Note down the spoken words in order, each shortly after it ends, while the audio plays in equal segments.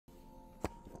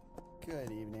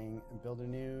Good evening, Builder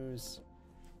News.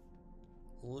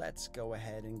 Let's go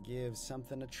ahead and give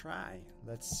something a try.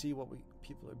 Let's see what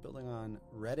people are building on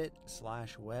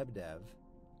Reddit/WebDev.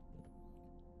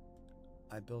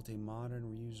 I built a modern,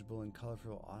 reusable, and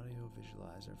colorful audio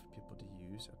visualizer for people to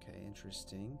use. Okay,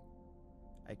 interesting.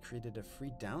 I created a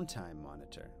free downtime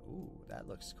monitor. Ooh, that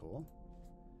looks cool.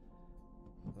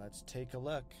 Let's take a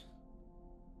look.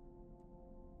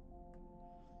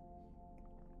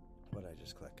 What did I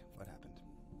just click? What happened?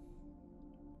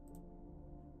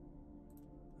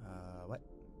 What?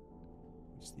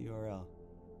 What's the URL?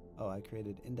 Oh, I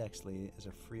created Indexely as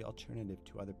a free alternative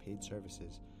to other paid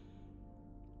services.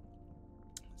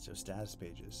 So status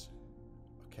pages.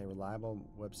 Okay, reliable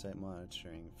website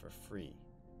monitoring for free.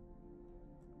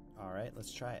 All right,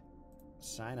 let's try it.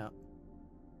 Sign up.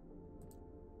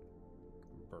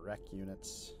 Breck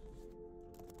units.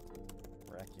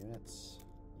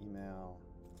 Email.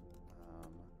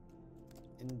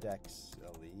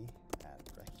 Indexely at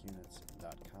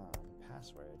breckUnits.com.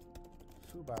 Password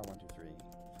foobar123.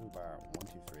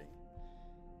 Foobar123.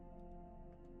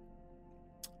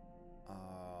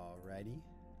 Alrighty.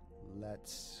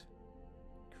 Let's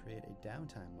create a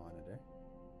downtime monitor.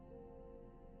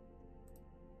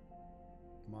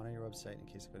 Monitor your website in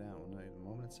case it goes down. We'll know the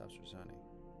moment it stops responding.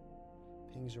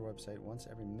 Pings your website once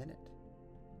every minute.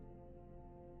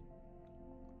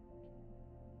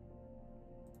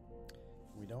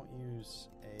 We don't use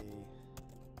a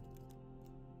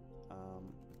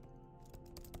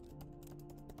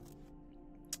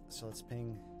so let's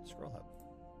ping Scroll Hub.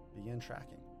 Begin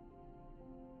tracking.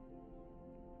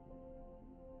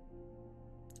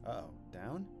 Uh-oh,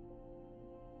 down?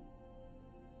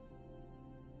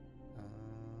 Oh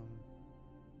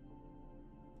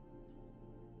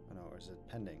no, or is it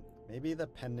pending? Maybe the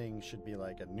pending should be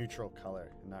like a neutral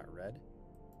color and not red.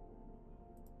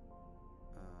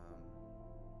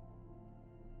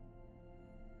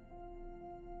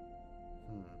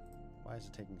 Why is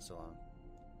it taking so long?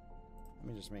 Let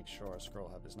me just make sure Scroll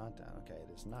Hub is not down. Okay, it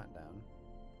is not down.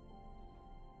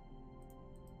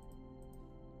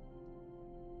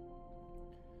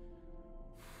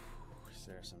 Is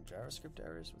there some JavaScript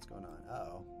errors? What's going on?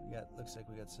 Uh-oh. Looks like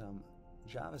we got some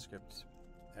JavaScript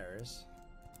errors.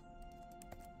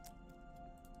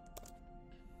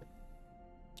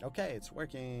 Okay, it's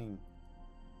working.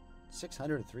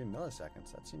 603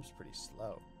 milliseconds. That seems pretty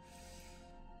slow.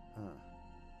 Huh.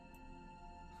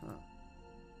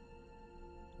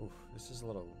 Oof, this is a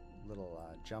little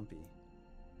jumpy.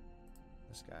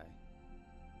 This guy.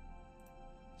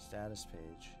 Status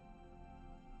page.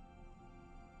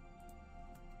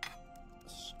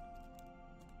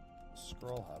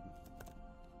 Scroll Hub.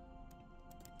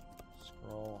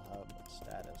 Scroll Hub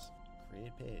status.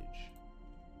 Create page.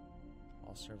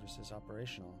 All services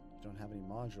operational. You don't have any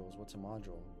modules. What's a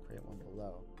module? Create one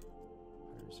below.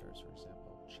 Hardware service, for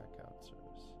example. Checkout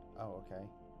service. Oh, okay.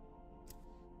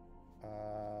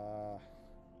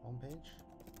 Homepage?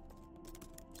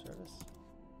 Service?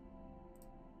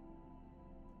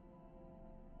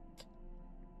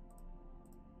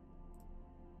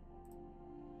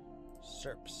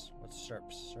 SERPs. What's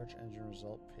SERPs? Search engine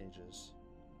result pages.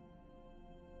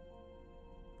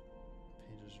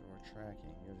 Pages we're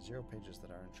tracking. You have 0 pages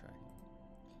that aren't tracking.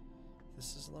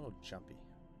 This is a little jumpy.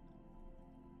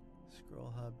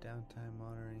 Scroll Hub, downtime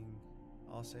monitoring.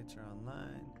 All sites are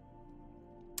online.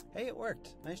 Hey, it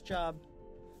worked. Nice job.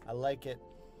 I like it.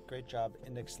 Great job,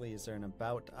 Indexely. Is there an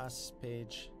About Us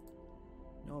page?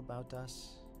 No About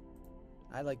Us?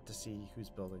 I like to see who's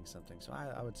building something, so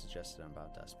I would suggest an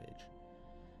About Us page.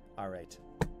 All right.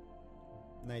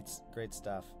 Great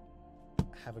stuff.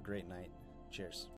 Have a great night. Cheers.